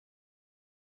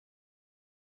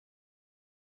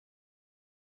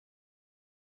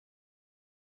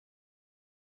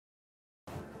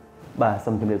បាទ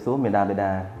សូមជម្រាបសួរមេដាបេ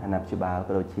ដាអាណាព្យាបាល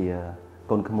ក៏ដូចជា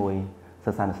កូនក្មួយ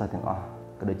សិស្សានុសិស្សទាំងអស់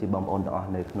ក៏ដូចជាបងប្អូនទាំងអស់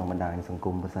នៅក្នុងបណ្ដាញសង្គ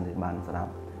មបើសិនជាបានស្ដា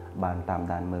ប់បានតាម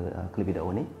ដានមើលคลิปវីដេ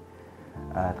អូនេះ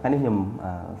ថ្ងៃនេះខ្ញុំ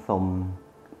សូម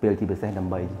ពេលជាពិសេសដើ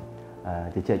ម្បី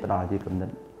ជជែកផ្ដល់ជាគំនិត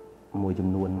មួយចំ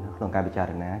នួនក្នុងការពិចា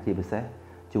រណាជាពិសេស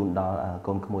ជូនដល់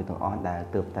កូនក្មួយទាំងអស់ដែល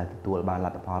ទើបតែទទួលបានល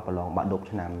ទ្ធផលប្រឡងបាក់ឌុប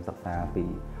ឆ្នាំសិក្សា2018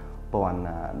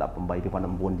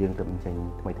 2019យើងទើបចេញ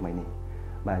ថ្មីនេះ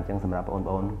បាទអញ្ចឹងសម្រាប់បង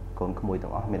ប្អូនកូនក្មួយទាំ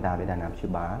ងអស់មេដាបេដាណាព្យា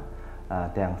បាល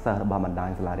ទាំងសិស្សរបស់បណ្ដាញ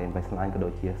សាលារៀនបៃស្លាញក៏ដូ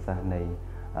ចជាសិស្សនៃ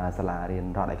សាលារៀន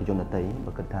រដ្ឋឯកជនដទៃ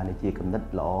បើគិតថានេះជាគំនិត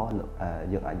ល្អ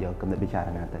យើងអាចយកគំនិតពិចារ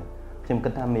ណាទៅខ្ញុំគិ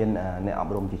តថាមានអ្នកអ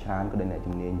ប់រំជាច្រើនក៏ដូចអ្នក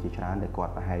ជំនាញជាច្រើនដែលគា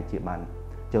ត់ប្រហែលជាបាន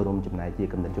ចូលរួមចំណែកជា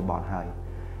គំនិតយោបល់ហើយ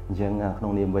អញ្ចឹងក្នុ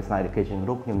ងនាម Westline Education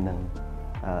Group ខ្ញុំនឹង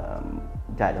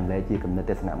ចែករំលែកជាគំនិត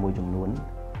ទស្សនៈមួយចំនួន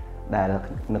ដែល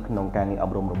នៅក្នុងការងារអ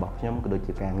ប់រំរបស់ខ្ញុំក៏ដូច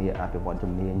ជាការងារអភិវឌ្ឍ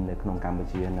ជំនាញនៅក្នុងកម្ពុ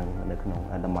ជានិងនៅក្នុង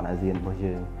តំបន់អាស៊ានរបស់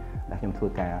យើងដែលខ្ញុំធ្វើ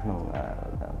ការក្នុង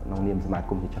នាមសមា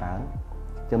គមជាច្រើន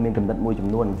ចឹងមានគំនិតមួយចំ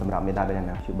នួនសម្រាប់មេដាបេដា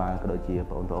ណាព្យាបាលក៏ដូចជា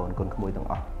បងប្អូនកូនក្មួយទាំង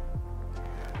អស់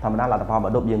ធម្មតាលទ្ធផលបា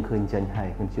ក់ឌុបយើងឃើញចេញហើយ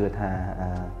ខ្ញុំជឿថា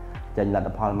ចេញលទ្ធ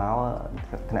ផលមក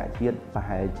ថ្នាក់ជាតិប្រ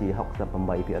ហែលជា 68%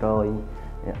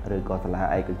 ឬក៏សាលា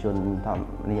ឯកជន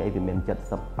នេះអីវាមាន 70,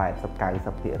 80, 90%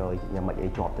 យ៉ាងម៉េចអី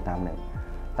ជាប់ទៅតាមនេះ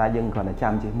តែយើងគ្រាន់តែ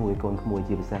ចាំជាមួយកូនក្មួយ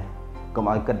ជាពិសេសកុំ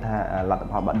ឲ្យគិតថាលទ្ធ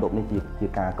ផលបាក់ឌុបនេះជា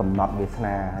ការកំណត់វាស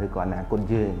នាឬក៏អនាគត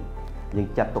យើង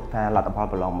ចាត់ទុកថាលទ្ធផល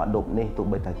ប្រឡងបាក់ឌុបនេះទោះ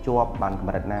បីតែជាប់បានក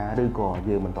ម្រិតណាឬក៏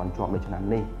យើងមិនទាន់ជាប់ដូចឆ្នាំ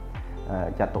នេះ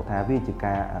ចាត់ទុកថាវាជា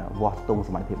ការវាស់ស្ទង់ស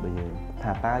មត្ថភាពរបស់យើង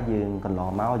ថាតើយើងកន្លង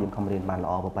មកយើងខំរៀនបានល្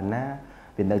អប៉ុណ្ណា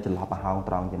វានៅចន្លោះប្រហោង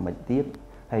ត្រង់យ៉ាងម៉េចទៀត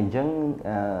ហើយអញ្ចឹង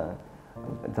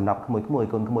សម្រាប់ក្មួយៗ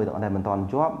កូនក្មួយទាំងអស់ដែលមិនទាន់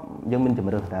ជាប់យើងមានជំ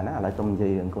រឿនថាណាឥឡូវខ្ញុំនិយា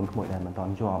យកូនក្មួយដែលមិនទា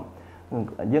ន់ជាប់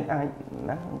យើងអាច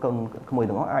ណាកូនក្មួយ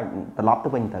ទាំងអស់អាចត្រឡប់ទៅ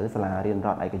វិញទៅសាលារៀនរ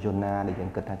ដ្ឋឯកជនណាដែលយើង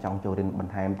គិតថាចង់ចូលរៀនប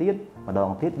ន្ថែមទៀតម្ដង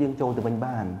ទៀតយើងចូលទៅវិញ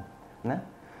បានណា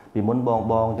ពីមុនប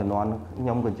ងជំនាន់ខ្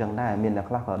ញុំក៏អញ្ចឹងដែរមានអ្នក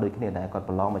ខ្លះក៏ដូចគ្នាដែរគាត់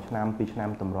ប្រឡងមួយឆ្នាំ2ឆ្នាំ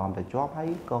តម្រាំទៅជាប់ហើយ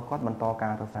ក៏គាត់បន្តកា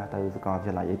រសិក្សាទៅសាកលវិទ្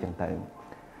យាល័យអីចឹងទៅ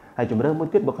ហើយជំរឿនមួយ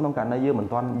ទៀតបើក្នុងករណីយើងមិន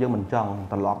ចង់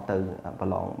ត្រឡប់ទៅប្រ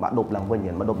ឡងបាក់ឌុបឡើងវិញ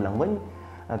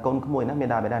កូនក្មួយណាមេ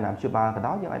ដាបេដាណាព្យាបាលក៏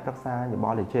ដោយយើងអាចប្រឹក្សាយោប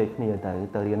ល់ជជែកគ្នា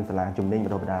ទៅរៀនសាលាជំនាញប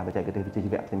ណ្ដុះបណ្ដាលបច្ចេកទេសវិជ្ជាជី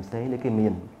វៈផ្សេងៗនេះគេមា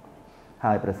ន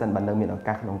ហើយប្រសិនបើនៅមានឱ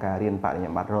កាសក្នុងការរៀនបរិញ្ញា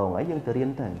បត្ររងអីយើងទៅរៀន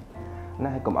ទៅណា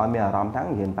ហើយកុំឲ្យមានអារម្មណ៍ថា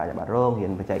រៀនបរិញ្ញាបត្ររងរៀ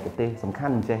នបច្ចេកទេសសំខា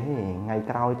ន់ចេះទេថ្ងៃ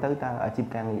ក្រោយទៅតើអាជីព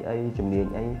ការងារអីជំនាញ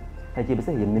អីហើយជាពិ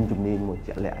សេសរៀនមានជំនាញមួយ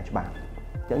ជាក់លាក់ច្បាស់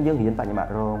អញ្ចឹងយើងរៀនបរិញ្ញាបត្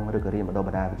ររងឬក៏រៀនបណ្ដុះប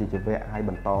ណ្ដាលវិជ្ជាជីវៈហើយប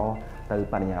ន្តទៅ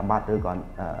បរិញ្ញាបត្រឬក៏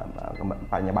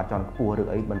បរិញ្ញាបត្រជាន់ខ្ពស់ឬ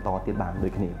អីបន្តទៀតបានដូ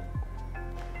ចគ្នា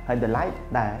ហើយតម្លៃ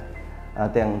ដែល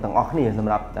ទាំងអស់គ្នាស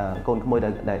ម្រាប់កូនក្មួយ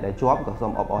ដែលជាប់ក៏សូ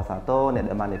មអបអរសាទរអ្នក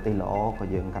ដែលបាននិទេសល្អក៏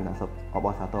យើងកាន់តែសូមអបអ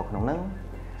រសាទរក្នុងហ្នឹង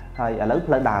ហើយឥឡូវ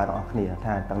ផ្លូវដើររបស់គ្នា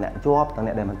ថាទាំងអ្នកជាប់ទាំង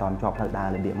អ្នកដែលមិនទាន់ជាប់ផ្លូវដើរ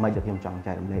របៀបម៉េចដែលខ្ញុំចង់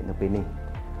ចែករំលែកនៅពេលនេះ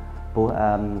ព្រោះ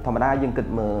ធម្មតាយើងគិត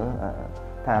មើល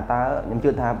ថាតើខ្ញុំជឿ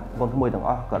ថាកូនក្មួយទាំងអ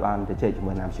ស់គាត់បានជជែកជា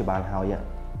មួយណាព្យាបាលហើយ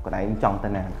គាត់ឯងចង់ទៅ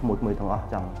ណាក្មួយទាំងអស់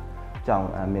ចង់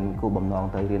មានគោលបំណង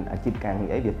ទៅរៀនអាជីពការងារ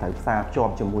អីវាត្រូវផ្សារភ្ជា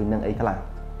ប់ជាមួយនឹងអីខ្លះ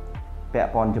ពាក់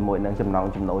ព័ន្ធជាមួយនឹងចំណង់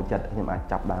ចំណូលចិត្តខ្ញុំអាច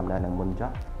ចាប់ដើមដែរនឹងមុនចុះ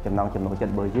ចំណង់ចំណូលចិត្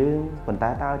តរបស់យើងប៉ុន្តែ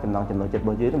តើចំណង់ចំណូលចិត្តរប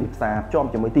ស់យើងនឹងវាផ្សារភ្ជាប់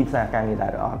ជាមួយទីផ្សារការងារដែ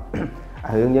រឬអត់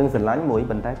រឿងយើងស្រឡាញ់មួយ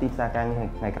ប៉ុន្តែទីផ្សារការងារ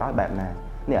ថ្ងៃក្រោយបែបណា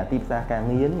នេះអាទីផ្សារការ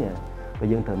ងារនេះបើ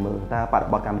យើងត្រូវមើលតើបរិ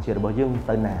បទកម្ពុជារបស់យើង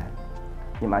ទៅណា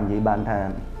ខ្ញុំអាចនិយាយបានថា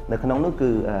នៅក្នុងនោះគឺ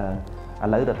ឥ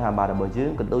ឡូវរដ្ឋាភិបាលរបស់យើ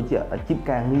ងក៏ដូចជាអាជីព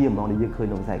ការងារហ្មងដែលយើងឃើញ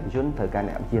ក្នុងវិស័យឯកជនត្រូវការ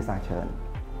អ្នកវិទ្យាសាស្ត្រច្រើន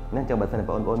ណាអញ្ចឹងបើសិនជា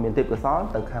បងប្អូនមានទេពកោសល្យ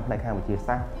ទៅខាងផ្នែកខាងវិទ្យា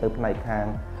សាស្ត្រទៅផ្នែកខាង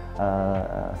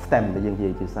STEM ដែលយើងនិយា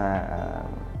យភាសា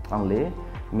អង់គ្លេស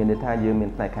មានន័យថាយើងមាន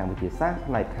ផ្នែកខាងវិទ្យាសាស្ត្រ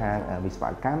ផ្នែកខាងវិស្វ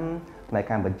កម្មផ្នែក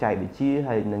ខាងបច្ចេកវិទ្យា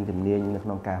ហើយនិងជំនាញនៅក្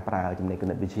នុងការប្រើចំណេះគ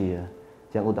ណិតវិទ្យាអ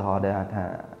ញ្ចឹងឧទាហរណ៍ដែលថា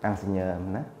អង្គសញ្ញា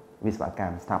ណាវិស្វក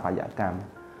ម្មស្ថាបត្យកម្ម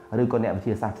ឬក៏អ្នកវិទ្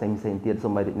យាសាស្ត្រផ្សេងទៀតសូ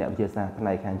ម្បីតែអ្នកវិទ្យាសាស្ត្រផ្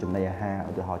នែកខាងចំណីអាហារ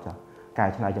ឧទាហរណ៍ចុះកែ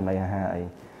ច្នៃចំណីអាហារអី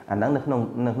អាហ្នឹងនៅក្នុ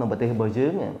ងប្រទេសរបស់យើ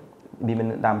ងវាមាន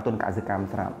ដើមទុនកសិកម្ម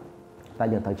ស្រាប់តែ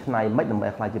យើងត្រូវច្នៃមិនដើម្បី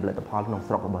ឲ្យខ្លាយជាផលិតផលក្នុង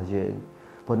ស្រុករបស់យើង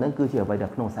ព្រោះហ្នឹងគឺជាអ្វីដែល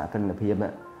ក្នុងសហគ្រិនភាពឥ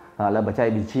ឡូវបច្ចេក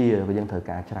វិទ្យាយើងត្រូវ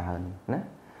ការច្រើនណា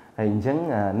ហើយអញ្ចឹង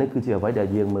នេះគឺជាអ្វីដែល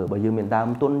យើងមើលបើយើងមានដើម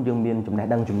ទុនយើងមានចំណេះ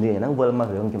ដឹងជំនាញហ្នឹងវិលមក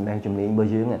រឿងចំណេះជំនាញរបស់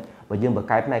យើងបើយើងបង្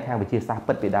កើតផ្នែកខាងវិទ្យាសាស្ត្រ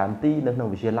ពិតពីដើមទីនៅក្នុង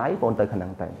វិទ្យាល័យបងទៅខាងហ្នឹ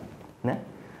ងទៅណា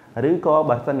ឬក៏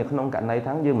បើសិនជាក្នុងករណី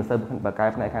ថាយើងមិនសូវបង្កើត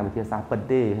ផ្នែកខាងវិទ្យាសាស្ត្រពិត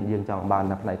ទេយើងចង់បាន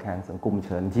តែផ្នែកខាងសង្គម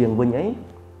ច្រើនជាងវិញអី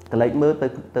កលេចមើល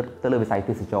ទៅលើវិស័យ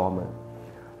ទេសចរមើល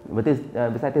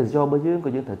វិស័យទេសចររបស់យើងក៏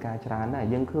យើងត្រូវការច្រើនដែរ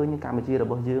យើងឃើញកម្ពុជារ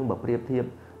បស់យើងបើប្រៀបធៀប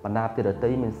បណ្ដាប្រទេសដទៃ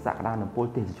មានសក្តានុពល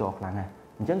ទេសចរខ្លាំងណាស់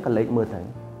អញ្ចឹងក៏លេចមើល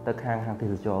ទៅខាងទេ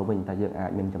សចរវិញតែយើងអាច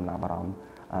មានចំណាប់អារម្មណ៍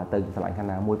ទៅឆ្លាញ់ខាង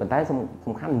ណាមួយប៉ុន្តែ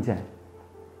សំខាន់អញ្ចឹង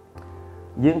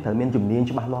dương thử miền chủng niên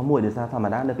cho bao lo mùi để sao thằng mà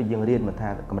đã nơi dương riêng mà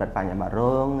thà cầm đặt bài nhà bà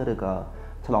rong rồi có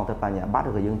lòng từ bài nhà bắt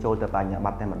rồi dương trôi từ bài nhà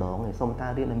bắt tem mà đó người xong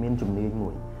ta riêng là miền chủng niên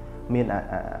mùi miền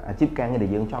chip càng để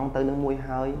dương trong tới nước mùi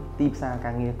hơi tiếp xa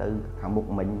càng nghe từ thằng một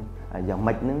mình dòng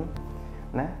mạch nữa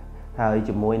nè thời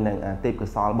chủng mùi này tiếp cái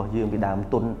so bao dương bị đàm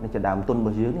tuân cho đàm tuân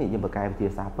bao dương thì nhưng mà cái chia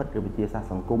xa phất rồi bị chia xa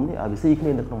sòng cúng thì ở vị si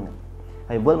nên được không này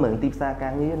hay với mình tiếp xa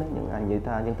càng nghe nữa những anh như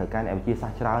ta những thời can em chia xa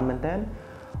trao nên tết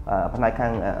phần này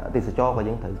khang tiền sẽ cho và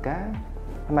những thử cá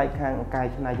phần này khang cay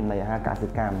trên này chừng này ha cả sự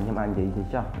cam nhưng mà anh gì thì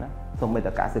cho xong bây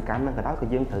giờ cả sự cam nó cái đó cái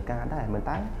dương thử cá đấy mình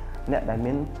tái nè đại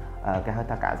miếng cái hơi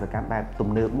ta cả sự cam bài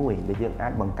tùng nước mùi để dương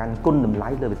ai bằng can côn đầm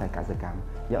lái lên về xài cả sự cam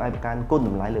dương ai bằng can côn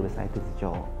đầm lái lên về xài tiền sẽ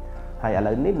cho hay ở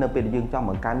lấy nít nó bây giờ dương cho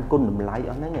bằng can côn đầm lái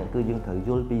ở đấy cứ dương thử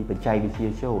vô bị chạy bị chia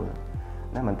show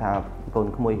nè mình thà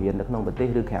còn không mùi hiện được nông vật tê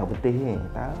được khéo vật tê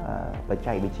ta bị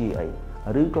chạy bị chia ấy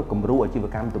rứ có cầm rùa chỉ vào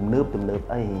cam tụm nước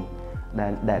ấy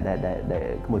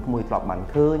để mùi lọt bàn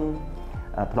khơi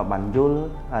lọt bàn vô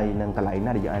hay nâng cái lấy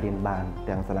na để cho ai điền bàn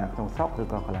tiền sả trong sóc rồi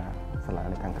còn là sả này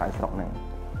càng khai sọc này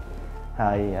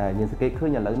hay những cái khơi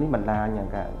nhà lớn ní mình đa nhà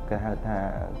cái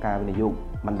hai bên dụng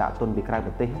mình đã tuân bị khai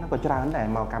vật tê nó có tràn này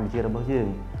màu cam chia ra bao nhiêu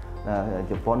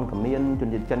chụp phone cầm miên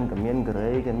chun chân cầm miên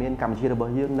cái miên cam chia ra bao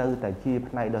nhiêu nơi tại chia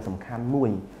này đó sầm khăn mùi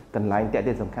cần lại tệ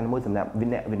tiền sầm khăn mùi sầm nạp viên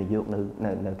nẹt viên dụng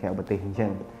nơi khéo vật tê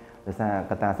chân để sao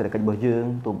cả ta sẽ được cách bao nhiêu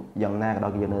tụi dòng na đó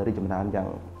cái nơi đi chụp đàn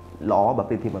dòng ló và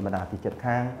thì mình đạt thì chật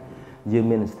khang dương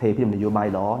miền thế phim này vô bài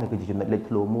đó thì cái chuyện mệnh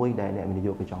lịch lúa muối đây nè mình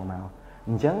vô cái tròn màu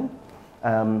trắng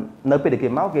nơi bây giờ cái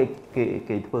máu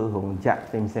cái phương hùng chặt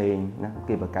xem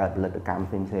cái bậc cao là tự cảm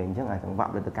xem chứ ai thằng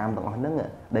vọng là tự cảm tổng nấng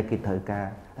đây cái thời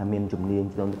ca miền trùng niên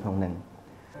trong không nè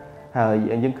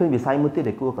những khi bị say mới tiết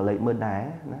để cua cả lấy mưa đá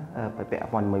phải vẽ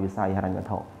còn mới bị say hay là nhận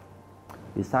thổ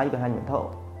bị say và hai nhận thổ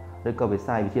rồi có bị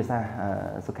sai bị chia xa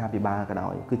số ca bị ba cái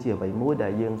đó cứ chia vậy mũi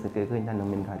đại dương sẽ kê khơi thanh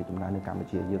đồng minh khai thì chúng ta nên cảm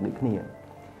chia dương định kia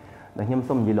để nhâm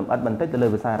xong gì làm ắt bắn tết tới lời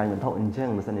bị sai ra nhận thọ in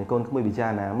chăng mà sau này con không bị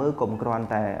cha nào mới cùng con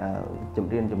tại chấm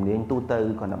riêng tu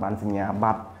tư còn là bán sinh nhà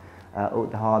bạt ủi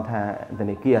họ thà từ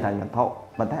này kia thành nhận thọ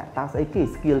mà ta sẽ cái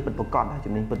skill bật bộ cọt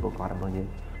chấm nên bật bộ cọt là bao nhiêu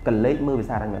cần lấy mưa bị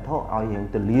sai ra nhận thọ ao hiện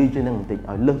từ ly cho nên tịnh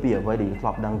ở lớp bìa với đi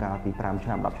flop đăng cao vì pram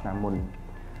trăm đập trăm môn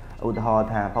ủi họ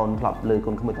thà phong flop lười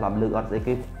con không bị flop lười ở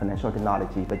cái financial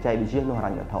technology phải chạy bị giết nó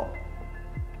thành nhận thọ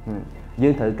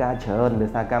dương thử ca chờn để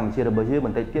xa cam chia được bao nhiêu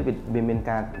mình thấy tiếp về miền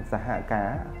ca xã hạ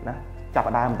cá đó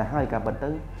chặt đam ta hai ca bật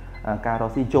tới ca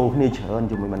Rossi châu ni chờn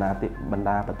chúng mình mình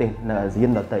đa bật tên là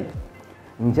riêng là tây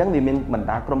chẳng vì mình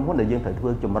đã cầm hôn để dương thử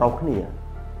thương chùm rau cái này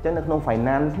chẳng được nông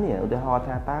finance này để họ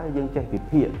tha ta dương chơi việc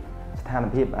hiện tham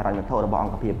hiệp rằng là thôi là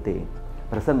bọn gặp hiệp tiền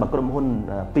và sân bậc cầm hôn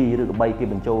pi được bay kia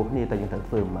bên châu này tại dương thử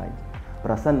phương mày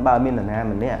và sân ba miền là nam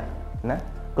mình nè nè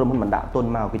กรมหุ้นมันด่าต้น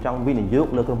มาคือจ้องวินิยุก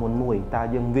เลยกรมหุ้นมวยตา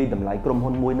ยังวิดำไหลกรม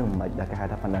หุ้นมวยนั่งมาจากการ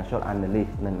ทำ financial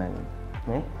analyst นั่นเ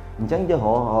นี่ยจังจะ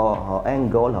họ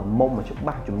angle họ mong mà chụp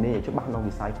bắt chụp này chụp bắt nông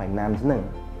วิสัย finance นั่น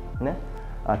เนี่ย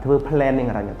เธอ planning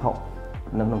อะไรอย่างเงี้ย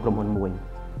นั่งกรมหุ้นมวย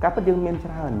การประยุกต์มีช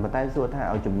าติมาใต้ส่วนถ้า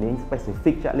เอาจุดนี้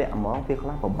specific จะเลี้ยมองที่ค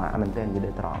ลาสผมบ้ามันเต้นอยู่ใน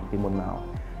ตรองที่มนเมา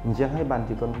จังให้บัน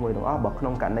ทึกคนมวยตรงอ้อบอกน้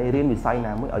องกันในเรียนวิสัยน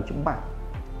ะไม่เอาจุดbắt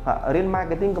เรียนมาร์เ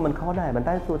ก็ตติ้งก็มันเข้าได้มันไ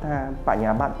ด้ส่วนทางปัญญ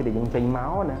าบัตรที่เด็กยังเป็นเมา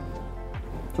ส์นะ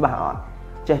ชุบะอ่อน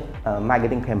เจ๊มาร์เก็ต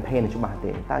ติ้งแคมเปญชุบะเต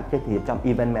ะถ้าเจ๊ที่จำ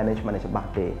อีเวนต์แมネจเมนต์ชุบะ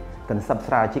เตะกันซับสไต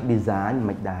ร์ชิคดีไซน์ไ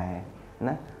ม่ได้น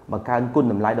ะบางการกุน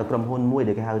ทำลายโดยกรมหุ้นมวยเ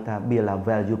ด็กเขาถ้าเบียร์ละ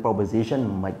value proposition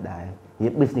ไม่ได้ยึ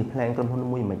ด business plan กรมหุ้น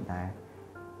มวยไม่ได้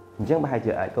จังไปเจ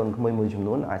อไอ้คนขโมยมือจำน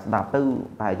วนไอ้ดาบตื้อ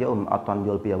ไปเจอเอาตอนโย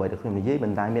นเปียไว้แต่คนนี้บั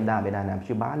นไดไม่ได้นำ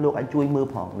ชุบะลูกไอ้ช่วยมือ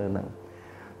ผ่องเลยนั่ง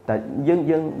แต่ยั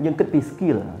งคิดปีส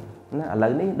กิลนะอะไร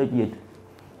นี้โดย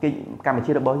ที่การมาเ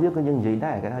ชื่อระบบเยอะก็ยังยืดไ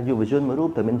ด้ก็ถ้าอยู่ไปช่วยมารูป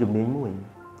แต่เป็นจุดนี้มุ่ย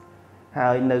ให้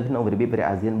ในขนมวิธีประ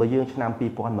อาเซียนบางอย่างชนะปี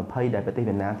ปอนมาเพย์ได้ประเทศเ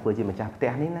วียดนามเพื่อจะมาจับแต่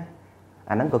นี้นะ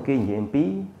อันนั้นก็กินอย่างปี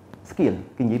สกิล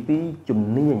กินอย่างปีจุด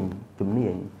นี้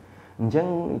จัง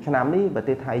ชนะนี้ประเท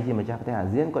ศไทยจะมาจับประเทศอา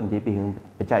เซียนก่อนจะปี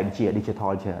ไปจ่ายเฉียดิจิทั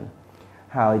ลเชิญ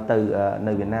ให้từใน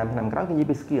เวียดนามนำกล้ากินอย่าง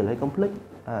ปีสกิลให้ complete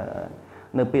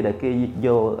nơi bây giờ cái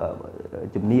vô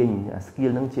chụp niên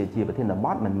skill năng chỉ về thiên là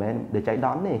bot mình để chạy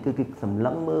đón này cứ sầm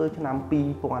lẫn mơ cho năm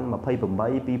pi pon mà pay phẩm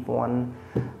bay pi pon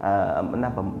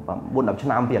năm buôn đập cho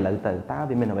năm tiền lại từ ta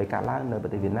vì mình là về cả lá nơiประ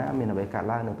เทศ Việt Nam mình là về cả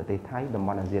lá nơiประเทศ Thái đồng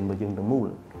bọn là diện bởi dương từng mù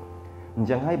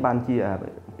chẳng hay ban chia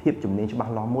phiếp chụp niên cho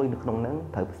bao lo môi được không nắng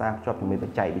thời xa cho chúng mình phải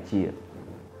chạy bị chia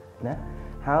nè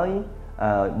ហើយ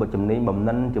บทจุ่มนี้บ่ม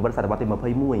นั่นจะวัดสารบัติมาเพ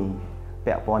ย์มวยแป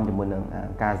ะปอนจมูกหนึ่ง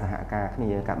การสหการนี่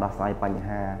การดอสไซปัญห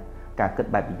าการเกิด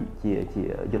แบบจี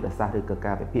ยุทธศาสตร์หรือก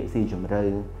ารไปเพียซีจุ่มเรื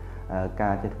อกา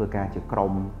รจะเพื่อการจะกร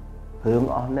มเฮือง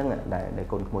อ้อนนั่งได้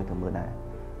คนขโมยถึงมือได้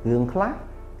เฮืองคลาส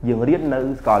ยังเรียนใน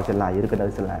สกอลจะไหลหรือก็ใน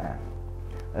สลา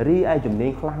រីឯជំនា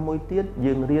ញខ្លះមួយទៀត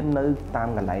យើងរៀននៅតាម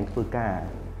កន្លែងធ្វើការ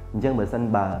អញ្ចឹងបើសិន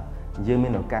បើយើងមា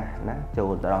នឱកាសណាចូ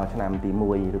លដល់ឆ្នាំទី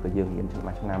1ឬក៏យើងរៀន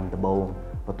ឆ្នាំដំបូង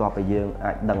បន្ទាប់ពីយើង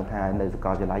អាចដឹងថានៅសាក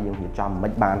លវិទ្យាល័យយើងរៀបចំមិ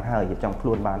នបានហើយរៀបចំខ្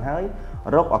លួនបានហើយ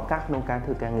រកឱកាសក្នុងការធ្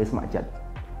វើការងារស្ម័គ្រចិត្ត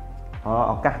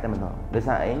ឱកាសតែម្ដងដោយ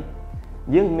សារអី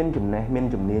យើងមានចំណេះមាន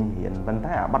ជំនាញរៀនប៉ុន្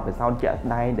តែអាបទពិសោធន៍ជាក់ស្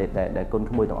ដែងដែលកូន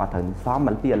ក្មួយទាំងអស់ត្រូវសម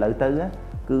មិនពីឥឡូវទៅ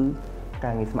គឺកា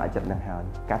រងារស្ម័គ្រចិត្តនឹងហើយ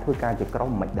ការធ្វើការជាក្រុ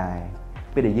មមិនដែរ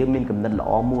ពេលដែលយើងមានគំនិតល្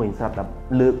អមួយស្រាប់តែ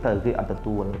លើកទៅគេអត់ទ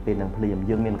ទួលពេលនឹងភ្លាម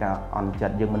យើងមានការអន់ចិ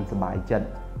ត្តយើងមិនសប្បាយចិត្ត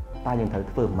តែយើងត្រូវ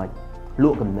ធ្វើមិនល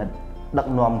ក់គំនិតដឹក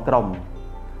នាំក្រុម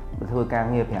ធ្វើការ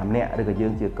ងារ5នាក់ឬក៏យើ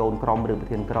ងជាកូនក្រុមឬប្រ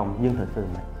ធានក្រុមយើងត្រូវធ្វើ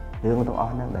មិនរឿងទាំងអ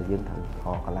ស់ហ្នឹងដែលយើងត្រូវរ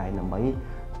កកន្លែងដើម្បី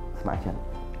ស្ម័គ្រចិត្ត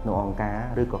នៅអង្គការ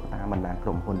ឬក៏តាមបណ្ដាក្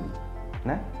រុមហ៊ុន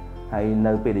ណាហើយ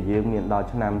នៅពេលដែលយើងមានដល់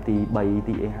ឆ្នាំទី3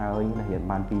ទីអីហើយរៀន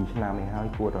បាន2ឆ្នាំអីហើយ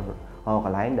គួរតែក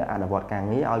ន្លែងដែលអនុវត្តការ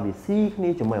ងារឲ្យវាស៊ីគ្នា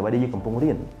ជាមួយអ្វីដែលយើងកំពុង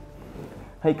រៀន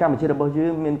ហើយកម្ពុជារបស់យើ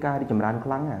ងមានការរីកចម្រើនខ្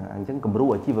លាំងអញ្ចឹងគំរូ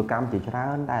អាជីវកម្មជាច្រើ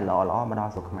នដែលល្អៗមកដ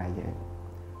ល់ស្រុកខ្មែរយើង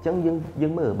អញ្ចឹងយើ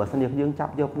ងមើលបើសិនជាយើងចា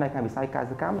ប់យកផ្នែកខាងវិស័យក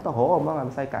សិកម្មទៅរកហ្មង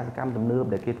វិស័យកសិកម្មទំនើប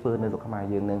ដែលគេធ្វើនៅស្រុកខ្មែរ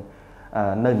យើងនឹង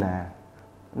នៅណា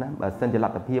បើសិនជាល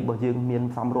ទ្ធភាពរបស់យើងមាន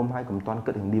សំរុំហើយកុំតាន់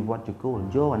គិតរឿងនិវត្តន៍ជាគោល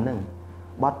យកអាហ្នឹង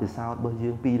បទពិសោធន៍របស់យើ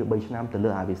ង2 ឬ 3 ឆ្នាំទៅលើ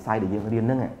អាវិស័យដែលយើងរៀន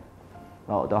ហ្នឹង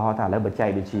ឧទាហរណ៍ថាឥឡូវបច្ចេក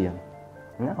វិទ្យា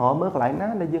ណាមើលកន្លែងណា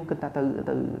ដែលយើងគិតថាទៅ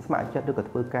ស្ម័គ្រចិត្តឬក៏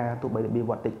ធ្វើការទោះបីរបៀប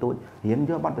វត្តតិចតួចរៀន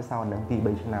យកបទពិសោធន៍ហ្នឹង2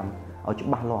 3 ឆ្នាំឲ្យច្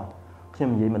បាស់លាស់ខ្ញុំ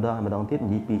និយាយម្ដងទៀតនិ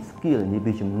យាយពី skill និយាយ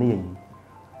ពីជំនាញ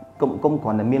គុំគ្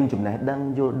រាន់តែមានចំណេះដឹង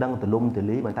យល់ដឹងទូលំទូ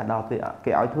លាយប៉ុន្តែដល់ពេល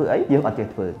គេឲ្យធ្វើអីយើងអត់ចេះ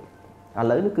ធ្វើឥ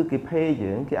ឡូវនេះគឺគេភេ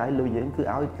យើងគេឲ្យលុយយើងគឺ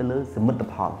ឲ្យទៅលើសមិទ្ធ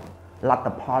ផលលទ្ធ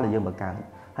ផលដែលយើងបង្កើត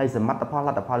ហើយសមិទ្ធផលល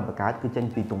ទ្ធផលបង្កើតគឺចេញ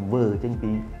ពីទង្វើចេញពី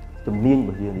ជំនាញរប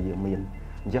ស់យើងដែលយើងមាន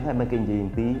អញ្ចឹងហើយបើគេនិយាយ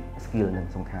អំពី skill ហ្នឹង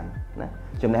សំខាន់ណា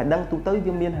ចំណេះដឹងទូទៅ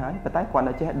យើងមានហើយប៉ុន្តែគ្រាន់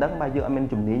តែចេះដឹងបើយើងអត់មាន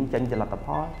ជំនាញចេញជាលទ្ធផ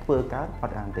លធ្វើកើតអ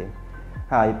ត់អានទេ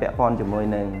ហើយពាក់ព័ន្ធជាមួយ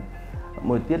នឹង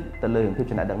មួយទៀតទៅលើភាព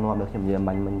ចំណេះដឹងនាំដែលខ្ញុំនិយាយ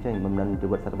មិញអញ្ចឹងបំណិនជី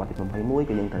វិតសតវត្សទី21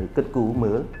ក៏យើងត្រូវគិតគូរ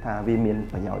មើលថាវាមាន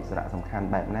ប្រយោជន៍សារៈសំខាន់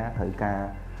បែបណាត្រូវការ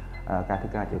ធ្វើ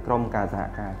ការជាក្រុមការសហ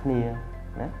ការគ្នា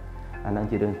ណាអាហ្នឹង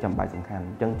ជារឿងចាំបាច់សំខាន់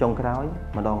អញ្ចឹងចុងក្រោយ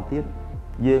ម្ដងទៀត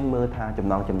យើងមើលថាចំ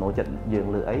ណង់ចំណូលចិត្តយើង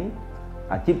លើអី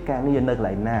អាជីពការងារនៅកន្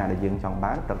លែងណាដែលយើងចង់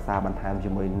បានប្រឹក្សាបន្ថែមជា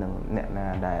មួយនឹងអ្នកណា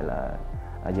ដែល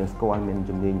យើងស្គាល់មាន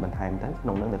ជំនាញបន្ថែមទៅក្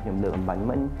នុងនោះដែលខ្ញុំលើកអំបញ្ញ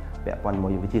មិញពាក់ព័ន្ធមួ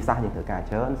យវិទ្យាសាស្ត្រយើងត្រូវការ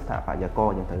ច្រើនស្ថាបត្យករ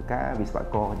យើងត្រូវការវិស្វ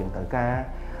ករយើងត្រូវការ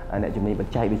អ្នកជំនាញប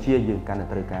ច្ចេកវិទ្យាយើងកាន់តែ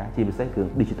ត្រូវការជាពិសេសគឺ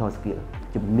digital skill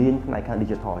ជំនាញផ្នែកខាង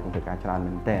digital យើងត្រូវការច្រើន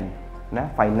មែនទែនណា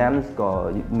finance ក៏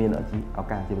មានឱ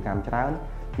កាសអាជីវកម្មច្រើន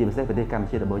ជាពិសេសប្រទេសកម្ពុ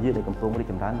ជារបស់យើងដែលកំពុងរីក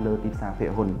ចម្រើនលើទីផ្សារភាគ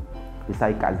ហ៊ុនវិស័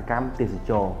យកសិកម្មទេស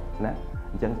ចរណា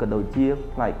អញ្ចឹងក៏ដូចជា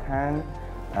ផ្នែកខាង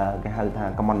គេហៅថា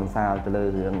កម្មន្តវិសាលទៅលើ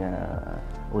រឿង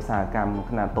ឧស្សាហកម្ម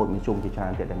ខ្នាតតូចមធ្យមជាច្រើ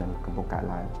នទៀតដែលនឹងកំពុងកើត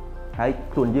ឡើងហើយ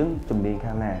ខ្លួនយើងជំនាញ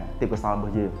ខាងណាទេពកោសល្យរប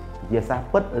ស់យើងវិទ្យាសាស្ត្រ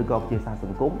ពិតឬក៏វិទ្យាសាស្ត្រស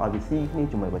ង្គមឲ្យវាស៊ីគ្នា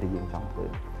ជាមួយអ្វីដែលយើងចង់ធ្វើ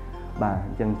បាទអ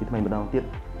ញ្ចឹងជាថ្មីម្ដងទៀត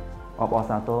អបអរ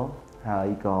សាទរហើយ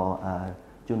ក៏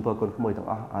ជូនពរកូនក្មួយទាំង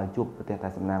អស់ឲ្យជួបប្រទេសតែ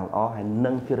សំណាងល្អហើយ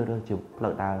នឹងជ្រើសរើសជាផ្លូ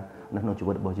វដើរនៅក្នុងជី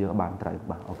វិតរបស់យើងបានត្រូវ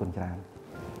បាទអរគុណច្រើន